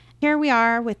Here we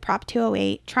are with Prop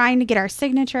 208, trying to get our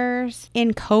signatures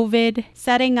in COVID,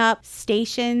 setting up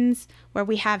stations where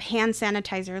we have hand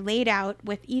sanitizer laid out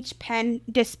with each pen,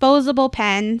 disposable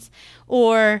pens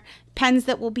or pens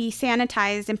that will be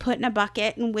sanitized and put in a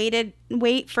bucket and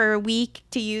wait for a week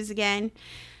to use again.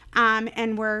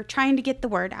 And we're trying to get the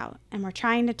word out, and we're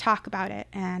trying to talk about it,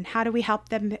 and how do we help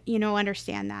them,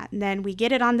 understand that? And then we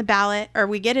get it on the ballot, or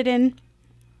we get it in,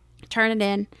 turn it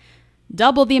in,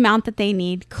 double the amount that they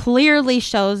need, clearly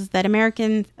shows that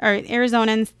Americans or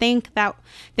Arizonans think that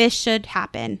this should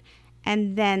happen.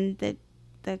 And then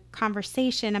the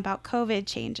conversation about COVID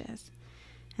changes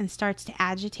and starts to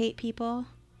agitate people.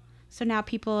 So now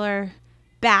people are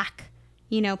back,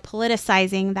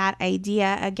 politicizing that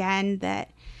idea again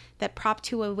that Prop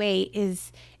 208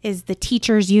 is the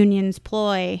teachers union's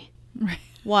ploy. Right.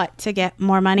 What, to get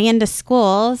more money into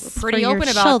schools? We're pretty for open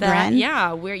your about children. that.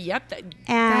 Yeah,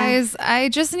 Guys, I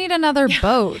just need another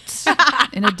boat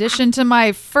in addition to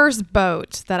my first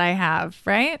boat that I have,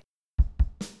 right?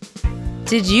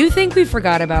 Did you think we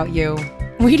forgot about you?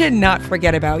 We did not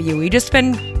forget about you. We just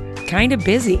been kind of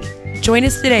busy. Join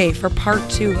us today for part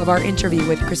 2 of our interview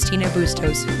with Christina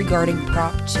Bustos regarding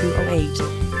Prop 208,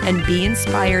 and be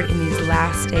inspired in these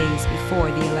last days before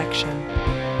the election.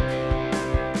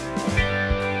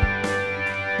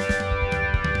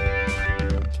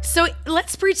 So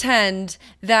let's pretend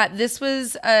that this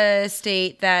was a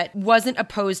state that wasn't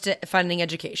opposed to funding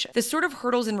education. The sort of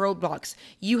hurdles and roadblocks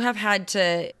you have had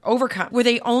to overcome, were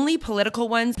they only political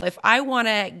ones? If I want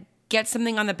to get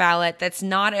something on the ballot that's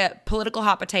not a political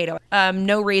hot potato,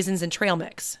 no raisins and trail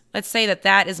mix. Let's say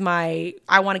that is I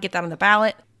want to get that on the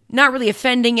ballot. Not really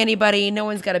offending anybody. No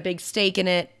one's got a big stake in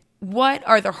it. What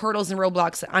are the hurdles and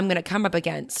roadblocks that I'm going to come up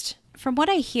against? From what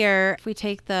I hear, if we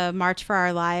take the March for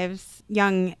Our Lives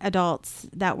young adults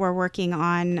that were working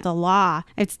on the law,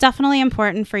 it's definitely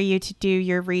important for you to do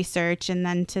your research and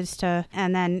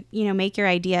then make your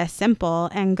idea simple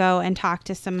and go and talk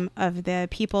to some of the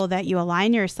people that you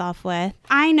align yourself with.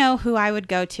 I know who I would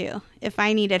go to if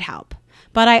I needed help,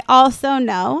 but I also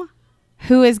know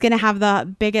who is going to have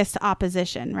the biggest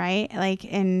opposition, right? Like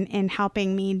in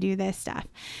helping me do this stuff.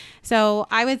 So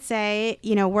I would say,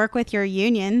 work with your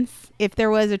unions. If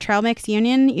there was a trail mix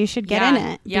union, you should get in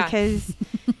it because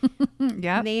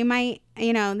they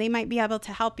might be able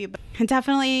to help you. But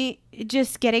definitely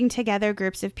just getting together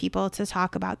groups of people to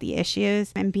talk about the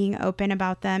issues and being open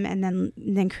about them, and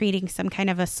then creating some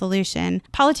kind of a solution.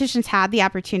 Politicians had the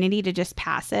opportunity to just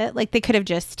pass it. Like they could have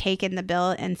just taken the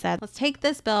bill and said, let's take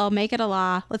this bill, make it a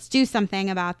law, let's do something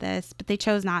about this. But they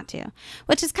chose not to,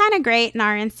 which is kind of great in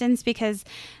our instance because,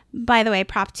 by the way,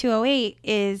 Prop 208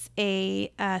 is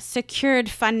a secured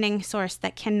funding source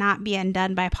that cannot be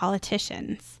undone by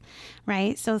politicians,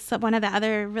 right? So one of the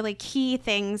other really key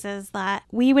things is that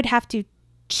we would have to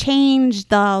change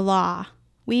the law.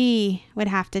 We would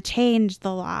have to change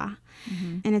the law.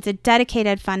 Mm-hmm. And it's a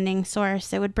dedicated funding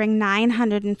source. It would bring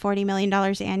 $940 million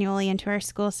annually into our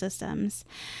school systems.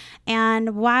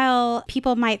 And while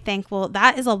people might think, well,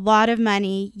 that is a lot of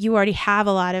money, you already have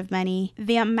a lot of money,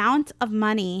 the amount of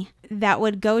money that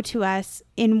would go to us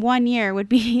in 1 year would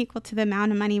be equal to the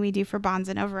amount of money we do for bonds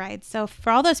and overrides. So for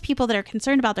all those people that are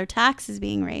concerned about their taxes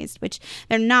being raised, which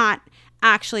they're not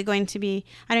actually going to be,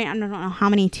 I don't know how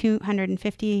many,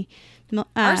 250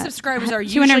 our subscribers are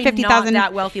usually not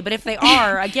that wealthy, but if they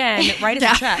are, again, write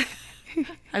us a check.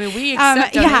 I mean, we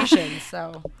accept donations,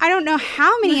 so. I don't know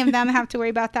how many of them have to worry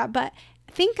about that, but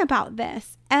think about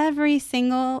this. Every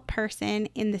single person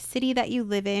in the city that you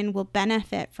live in will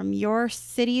benefit from your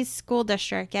city's school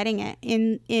district getting it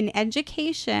in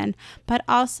education, but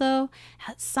also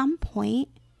at some point,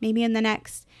 maybe in the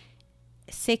next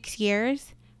 6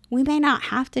 years, we may not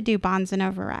have to do bonds and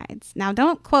overrides. Now,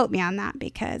 don't quote me on that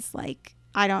because,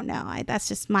 I don't know. That's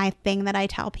just my thing that I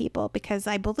tell people, because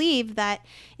I believe that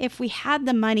if we had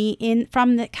the money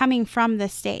coming from the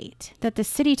state, that the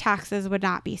city taxes would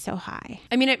not be so high.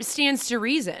 I mean, it stands to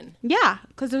reason. Yeah,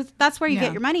 because that's where you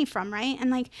get your money from, right?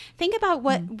 And think about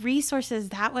what resources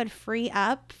that would free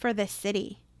up for the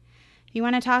city. You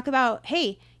want to talk about,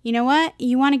 hey, you know what?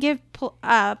 You want to give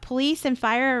police and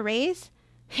fire a raise?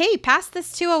 Hey, pass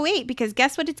this 208, because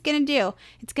guess what it's going to do?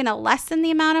 It's going to lessen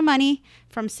the amount of money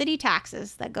from city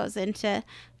taxes that goes into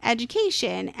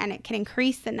education, and it can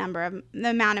increase the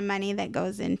amount of money that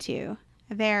goes into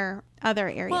their other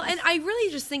areas. Well, and I really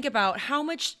just think about how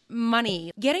much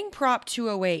money getting Prop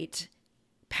 208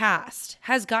 passed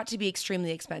has got to be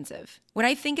extremely expensive. When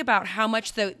I think about how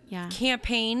much the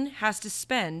campaign has to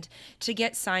spend to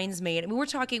get signs made, I mean,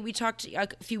 we talked a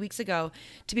few weeks ago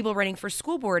to people running for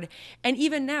school board, and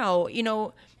even now,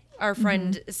 our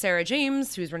friend Sarah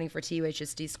James, who's running for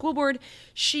TUHSD school board,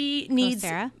 she needs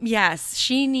Sarah? Yes,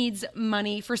 she needs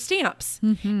money for stamps.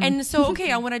 And so,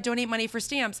 okay, I want to donate money for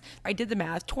stamps. I did the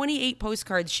math. 28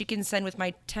 postcards she can send with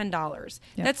my $10.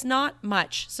 That's not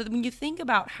much. So when you think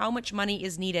about how much money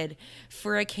is needed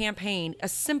for a campaign, a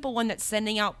simple one that's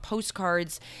sending out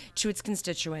postcards to its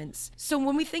constituents. So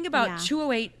when we think about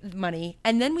 208 money,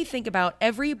 and then we think about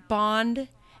every bond,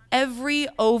 every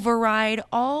override,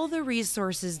 all the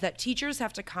resources that teachers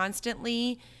have to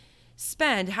constantly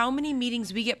spend, how many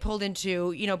meetings we get pulled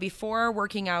into, before our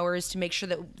working hours to make sure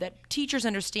that teachers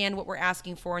understand what we're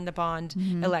asking for in the bond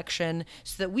election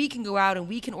so that we can go out and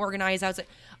we can organize. I was like,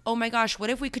 oh my gosh, what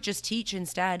if we could just teach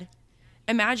instead?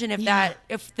 Imagine if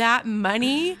that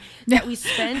money that we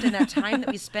spend and that time that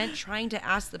we spent trying to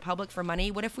ask the public for money,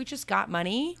 what if we just got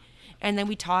money and then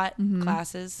we taught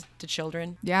classes to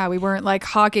children? Yeah, we weren't like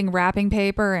hawking wrapping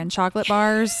paper and chocolate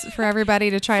bars for everybody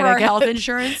to try for to our get health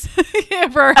insurance. Yeah,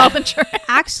 for our health insurance.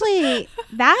 Actually,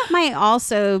 that might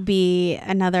also be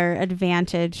another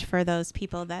advantage for those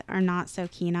people that are not so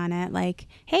keen on it. Like,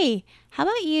 hey, how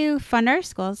about you fund our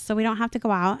schools so we don't have to go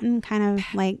out and kind of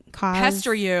like cause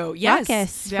pester you. Yes.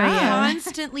 ruckus for Yeah. you.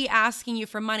 Constantly asking you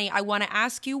for money. I want to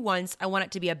ask you once. I want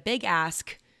it to be a big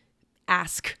ask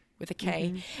with a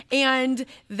K. And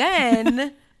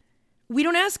then we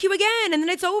don't ask you again, and then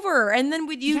it's over. And then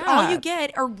all you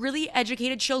get are really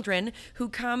educated children who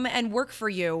come and work for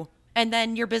you, and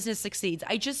then your business succeeds.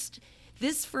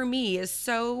 This for me is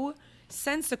so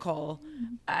sensical.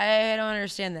 I don't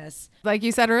understand this. Like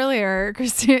you said earlier,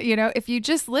 Christine, if you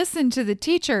just listen to the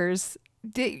teachers,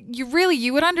 you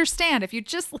would understand if you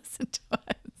just listen to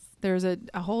us. There's a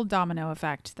whole domino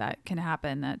effect that can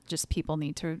happen that just people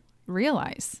need to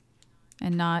realize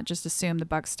and not just assume the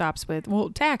buck stops with,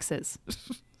 taxes.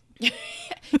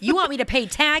 You want me to pay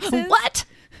taxes? What?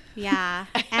 Yeah.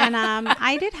 And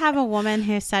I did have a woman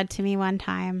who said to me one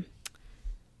time,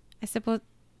 I said, well,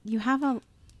 you have a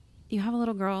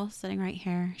little girl sitting right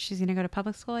here. She's going to go to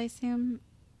public school, I assume.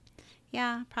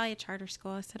 Yeah, probably a charter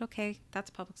school. I said, okay, that's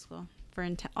public school. For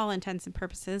all intents and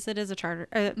purposes, it is a charter.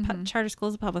 Charter school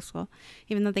is a public school.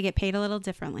 Even though they get paid a little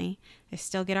differently, they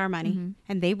still get our money,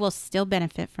 and they will still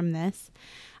benefit from this.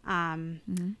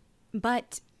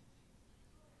 But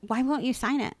why won't you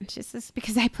sign it? She says,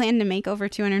 because I plan to make over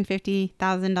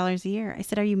 $250,000 a year. I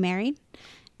said, are you married?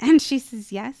 And she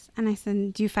says, yes. And I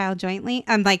said, do you file jointly?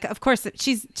 I'm like, of course,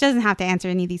 she doesn't have to answer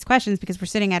any of these questions because we're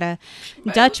sitting at a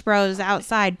Dutch Bros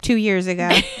outside 2 years ago.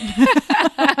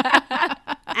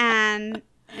 and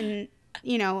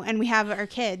we have our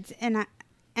kids.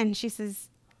 And she says,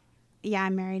 yeah,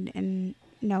 I'm married. And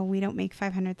no, we don't make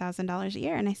 $500,000 a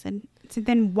year. And I said, so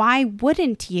then why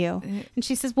wouldn't you? And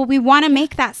she says, well, we want to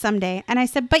make that someday. And I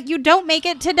said, but you don't make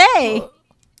it today.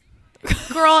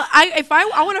 Girl, I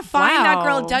want to find that Wow.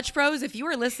 girl, Dutch Bros. If you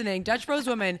were listening, Dutch Bros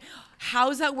woman,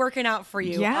 how's that working out for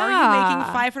you? Yeah. Are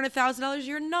you making $500,000?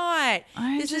 You're not.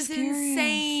 I'm This is just curious.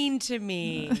 insane to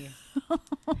me.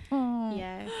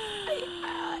 Yeah.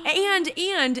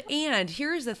 And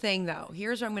here's the thing, though.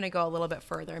 Here's where I'm going to go a little bit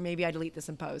further. Maybe I delete this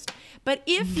in post. But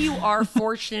if you are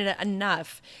fortunate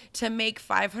enough to make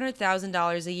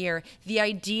 $500,000 a year, the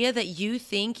idea that you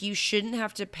think you shouldn't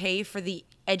have to pay for the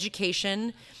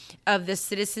education of the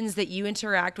citizens that you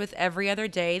interact with every other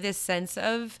day, this sense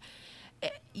of,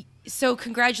 so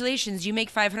congratulations, you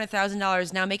make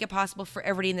 $500,000. Now make it possible for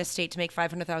everybody in this state to make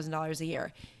 $500,000 a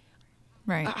year.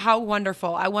 Right. How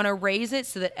wonderful. I want to raise it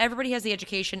so that everybody has the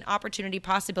education, opportunity,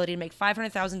 possibility to make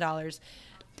 $500,000.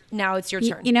 Now it's your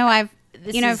turn.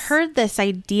 I've heard this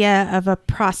idea of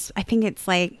I think it's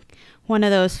like one of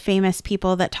those famous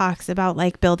people that talks about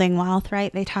like building wealth,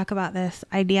 right? They talk about this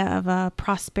idea of a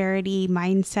prosperity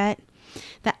mindset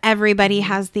that everybody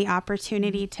has the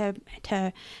opportunity to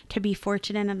be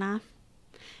fortunate enough.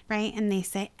 Right. And they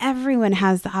say everyone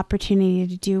has the opportunity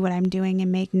to do what I'm doing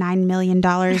and make $9 million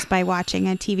by watching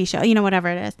a TV show, whatever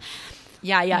it is.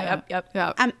 Yep.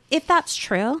 If that's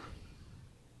true,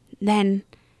 then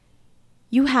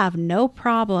you have no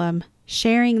problem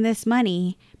sharing this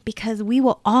money because we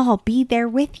will all be there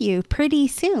with you pretty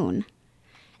soon.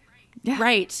 Yeah.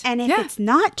 Right. And if it's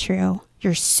not true,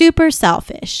 you're super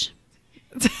selfish.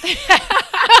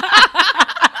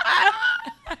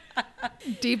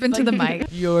 Deep into the mic.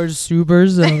 You're super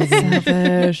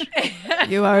Selfish.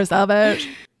 You are selfish.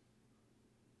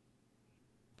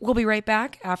 We'll be right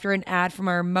back after an ad from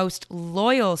our most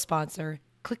loyal sponsor,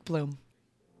 ClickBloom.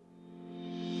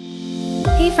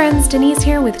 Hey friends, Denise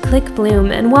here with Click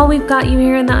Bloom, and while we've got you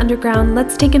here in the underground,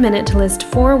 let's take a minute to list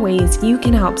 4 ways you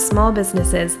can help small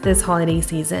businesses this holiday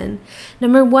season.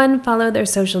 Number 1, follow their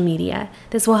social media.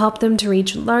 This will help them to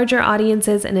reach larger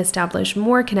audiences and establish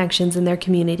more connections in their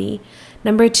community.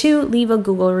 Number 2, leave a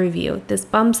Google review. This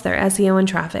bumps their SEO and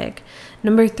traffic.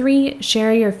 Number 3,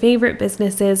 share your favorite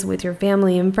businesses with your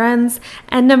family and friends.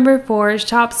 And number 4,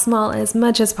 shop small as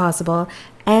much as possible.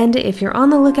 And if you're on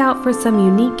the lookout for some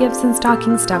unique gifts and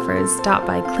stocking stuffers, stop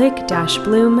by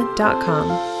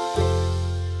click-bloom.com.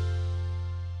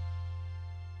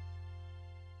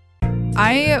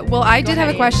 I did have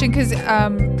a question because,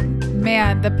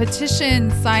 man, the petition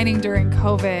signing during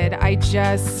COVID,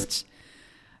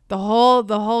 the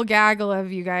whole gaggle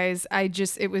of you guys,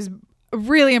 it was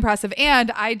really impressive. And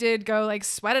I did go like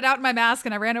sweat it out in my mask,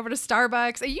 and I ran over to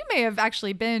Starbucks. You may have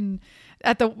actually been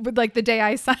at the day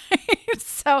I signed.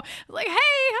 So like, hey,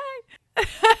 hi.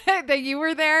 That you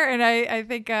were there, and I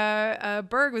think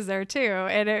Berg was there too,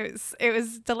 and it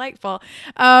was delightful.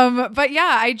 But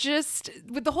yeah, I just,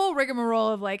 with the whole rigmarole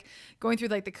of like going through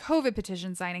like the COVID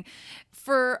petition signing,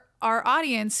 for our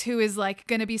audience who is like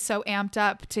going to be so amped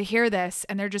up to hear this,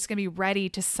 and they're just going to be ready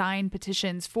to sign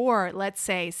petitions for, let's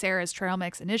say, Sarah's Trail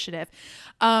Mix initiative.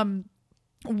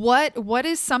 What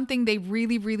is something they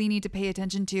really, really need to pay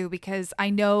attention to? Because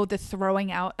I know the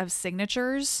throwing out of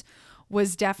signatures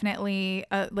was definitely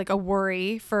like a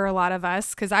worry for a lot of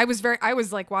us, because I was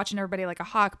like watching everybody like a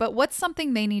hawk. But what's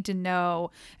something they need to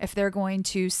know if they're going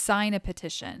to sign a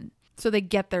petition so they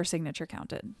get their signature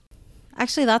counted?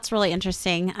 Actually, that's really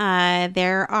interesting.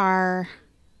 There are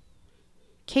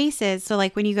cases. So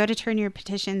like when you go to turn your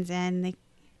petitions in,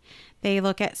 they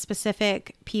look at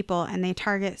specific people and they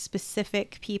target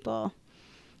specific people.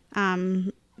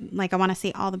 Like I want to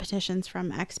see all the petitions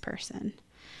from X person.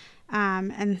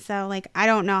 And so like, I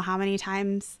don't know how many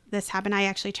times this happened. I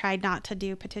actually tried not to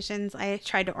do petitions. I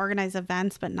tried to organize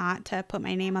events, but not to put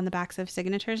my name on the backs of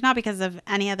signatures, not because of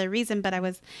any other reason, but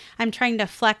I'm trying to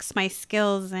flex my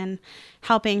skills and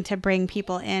helping to bring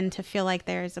people in to feel like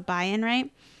there's a buy-in,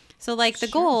 right? So like the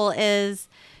goal is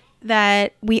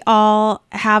that we all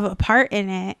have a part in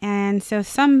it. And so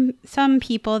some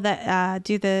people that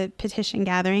do the petition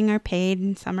gathering are paid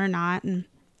and some are not.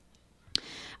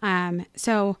 And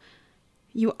so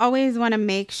you always want to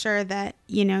make sure that,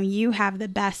 you have the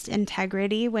best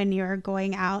integrity when you're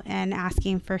going out and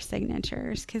asking for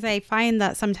signatures. Because I find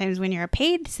that sometimes when you're a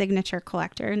paid signature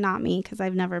collector, not me, because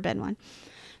I've never been one,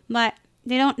 but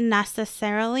they don't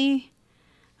necessarily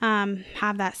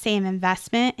have that same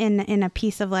investment in a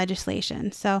piece of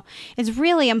legislation. So it's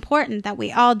really important that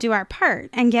we all do our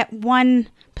part and get one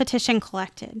petition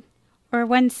collected or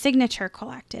one signature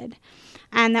collected,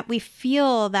 and that we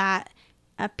feel that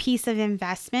a piece of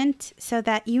investment so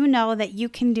that that you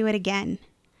can do it again.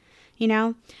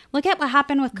 Look at what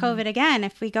happened with COVID again.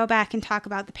 If we go back and talk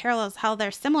about the parallels, how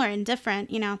they're similar and different,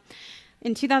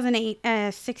 in 2008,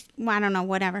 I don't know,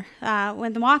 whatever,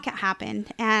 when the walkout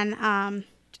happened,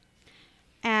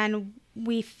 and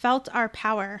we felt our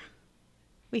power.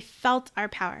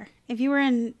 If you were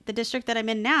in the district that I'm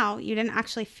in now, you didn't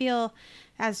actually feel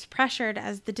as pressured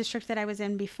as the district that I was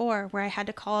in before, where I had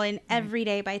to call in every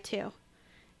day by 2.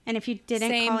 And if you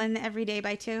didn't call in every day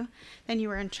by 2, then you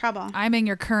were in trouble. I'm in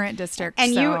your current district.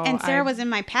 And Sarah was in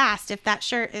my past, if that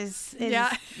shirt is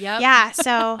yeah. Yep. Yeah.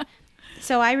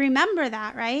 So I remember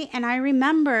that, right? And I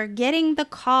remember getting the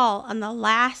call on the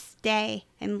last day,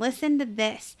 and listen to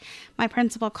this. My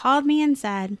principal called me and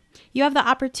said, "You have the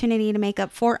opportunity to make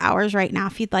up 4 hours right now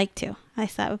if you'd like to." I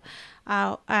said,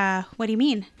 what do you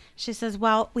mean? She says,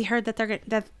 "Well, we heard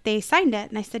that they signed it."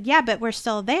 And I said, "Yeah, but we're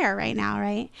still there right now,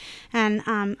 right? And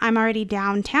I'm already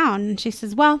downtown." And she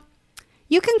says, "Well,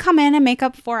 you can come in and make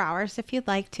up 4 hours if you'd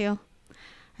like to."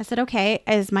 I said, "Okay,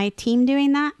 is my team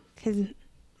doing that?" Because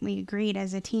we agreed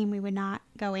as a team we would not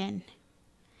go in.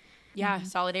 Yeah,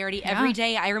 solidarity every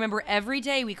day. I remember every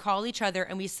day we call each other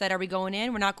and we said, "Are we going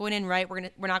in? We're not going in, right? We're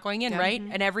not going in, right?"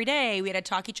 And every day we had to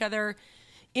talk each other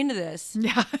into this.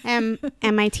 Yeah. And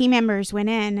my team members went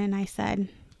in, and I said,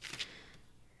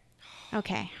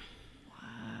 "Okay,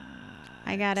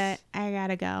 I gotta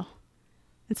go."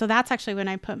 And so that's actually when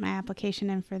I put my application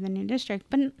in for the new district,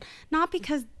 but not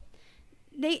because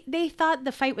they thought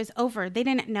the fight was over. They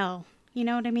didn't know. You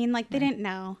know what I mean? Like they didn't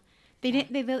know.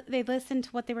 They listened to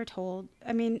what they were told.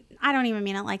 I mean, I don't even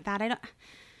mean it like that.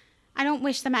 I don't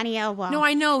wish them any ill will. No,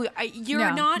 I know.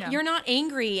 You're not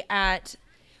angry at.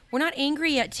 We're not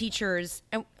angry at teachers.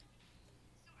 And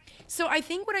so I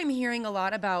think what I'm hearing a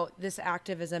lot about this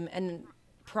activism and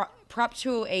Prop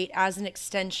 208 as an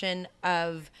extension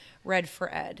of Red for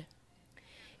Ed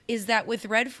is that with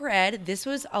Red for Ed, this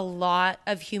was a lot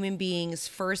of human beings'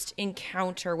 first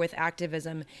encounter with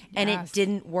activism, and it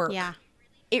didn't work. Yeah.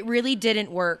 It really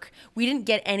didn't work. We didn't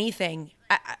get anything.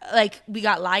 We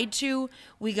got lied to.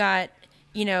 We got,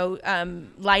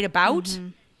 lied about.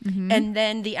 And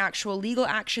then the actual legal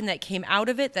action that came out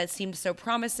of it that seemed so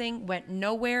promising went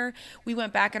nowhere. We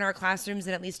went back in our classrooms,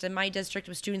 and at least in my district,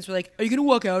 with students were like, "Are you going to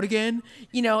walk out again?"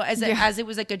 As it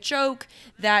was like a joke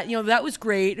that, that was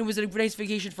great. It was a nice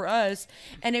vacation for us.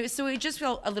 And it just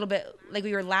felt a little bit like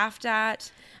we were laughed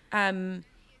at. And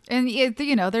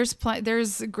there's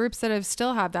groups that have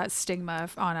still have that stigma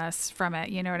on us from it.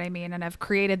 You know what I mean? And have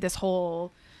created this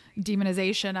whole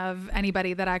demonization of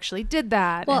anybody that actually did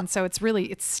that. Well, and so it's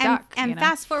stuck. And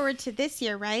fast forward to this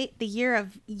year, right? The year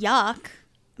of yuck,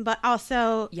 but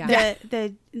also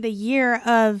the year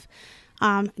of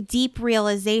deep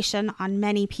realization on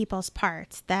many people's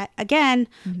parts that, again,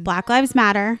 Black Lives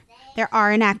Matter, there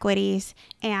are inequities,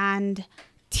 and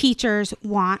teachers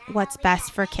want what's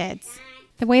best for kids.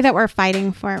 The way that we're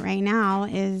fighting for it right now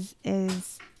is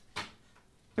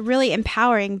really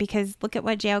empowering, because look at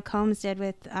what J.L. Combs did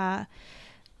with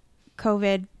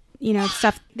COVID,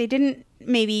 stuff. They didn't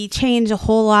maybe change a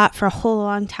whole lot for a whole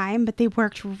long time, but they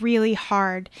worked really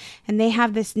hard, and they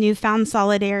have this newfound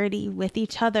solidarity with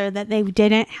each other that they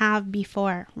didn't have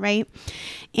before, right?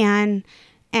 And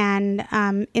in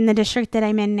the district that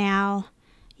I'm in now,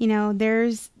 there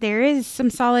is some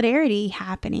solidarity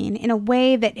happening in a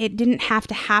way that it didn't have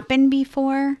to happen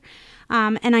before.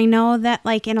 And I know that,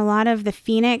 like, in a lot of the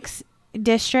Phoenix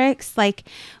districts, like,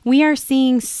 we are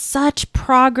seeing such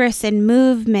progress and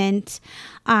movement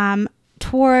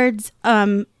towards,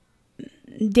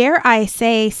 dare I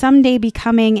say, someday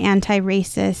becoming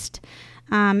anti-racist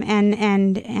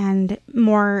and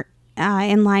more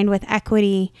in line with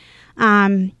equity.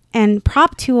 And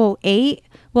Prop 208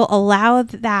 will allow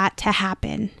that to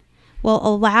happen, will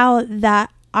allow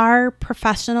that our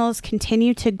professionals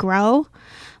continue to grow,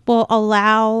 will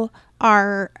allow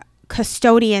our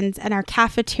custodians and our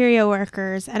cafeteria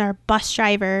workers and our bus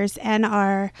drivers and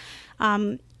our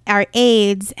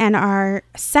aides and our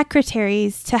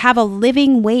secretaries to have a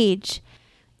living wage.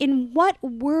 In what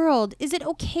world is it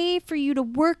okay for you to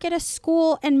work at a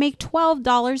school and make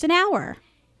 $12 an hour?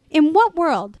 In what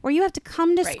world where you have to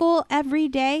come to school every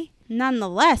day?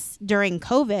 Nonetheless, during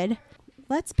COVID,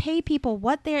 let's pay people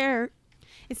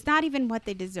it's not even what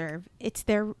they deserve. It's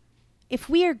if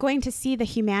we are going to see the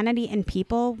humanity in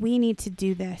people, we need to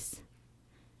do this.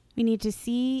 We need to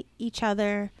see each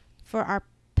other for our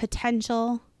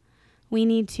potential. We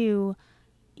need to,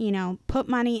 put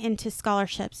money into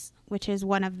scholarships, which is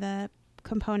one of the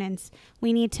components.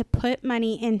 We need to put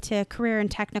money into career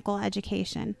and technical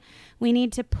education. We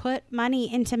need to put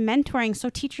money into mentoring so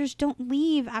teachers don't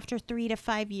leave after 3 to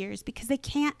 5 years because they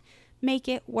can't make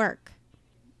it work.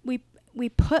 We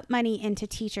put money into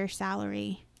teacher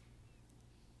salary,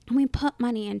 and we put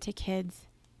money into kids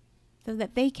so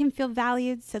that they can feel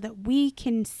valued, so that we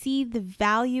can see the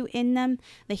value in them,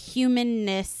 the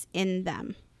humanness in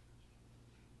them.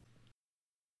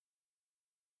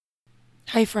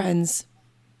 Hi, friends.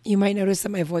 You might notice that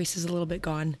my voice is a little bit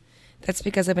gone. That's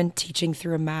because I've been teaching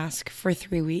through a mask for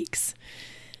 3 weeks.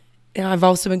 And I've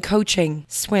also been coaching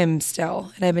swim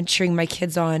still, and I've been cheering my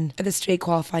kids on at the state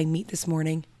qualifying meet this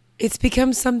morning. It's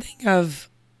become something of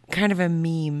kind of a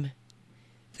meme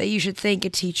that you should thank a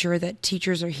teacher, that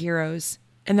teachers are heroes.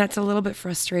 And that's a little bit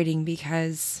frustrating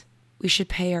because we should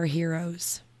pay our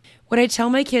heroes. What I tell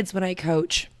my kids when I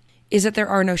coach is that there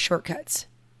are no shortcuts.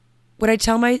 What I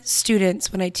tell my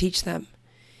students when I teach them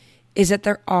is that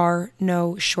there are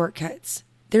no shortcuts.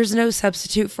 There's no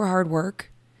substitute for hard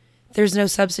work. There's no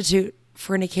substitute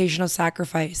for an occasional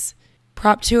sacrifice.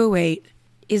 Prop 208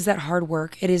 is that hard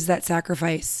work. It is that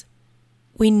sacrifice.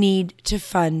 We need to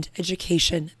fund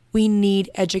education. We need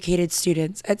educated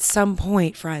students. At some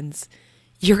point, friends,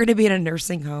 you're going to be in a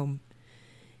nursing home.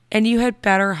 And you had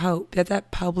better hope that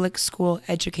that public school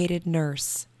educated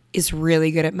nurse is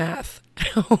really good at math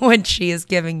when she is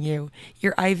giving you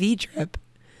your IV drip.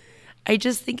 I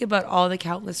just think about all the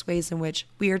countless ways in which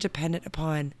we are dependent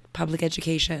upon public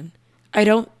education. I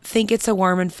don't think it's a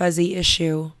warm and fuzzy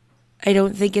issue. I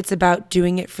don't think it's about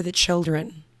doing it for the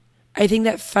children. I think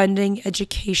that funding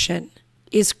education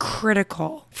is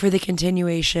critical for the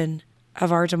continuation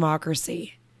of our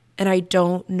democracy. And I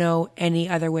don't know any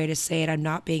other way to say it. I'm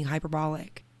not being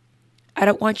hyperbolic. I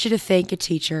don't want you to thank a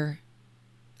teacher.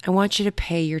 I want you to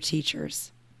pay your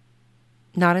teachers.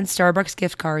 Not in Starbucks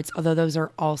gift cards, although those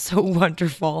are also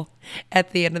wonderful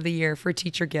at the end of the year for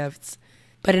teacher gifts,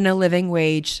 but in a living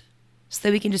wage so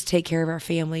that we can just take care of our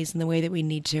families in the way that we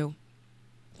need to.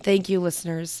 Thank you,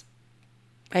 listeners.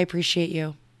 I appreciate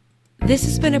you. This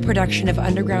has been a production of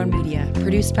Underground Media,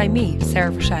 produced by me,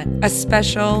 Sarah Frechette. A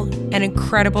special and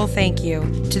incredible thank you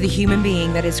to the human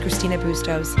being that is Christina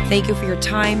Bustos. Thank you for your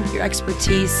time, your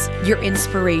expertise, your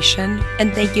inspiration,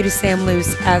 and thank you to Sam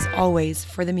Luce, as always,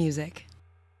 for the music.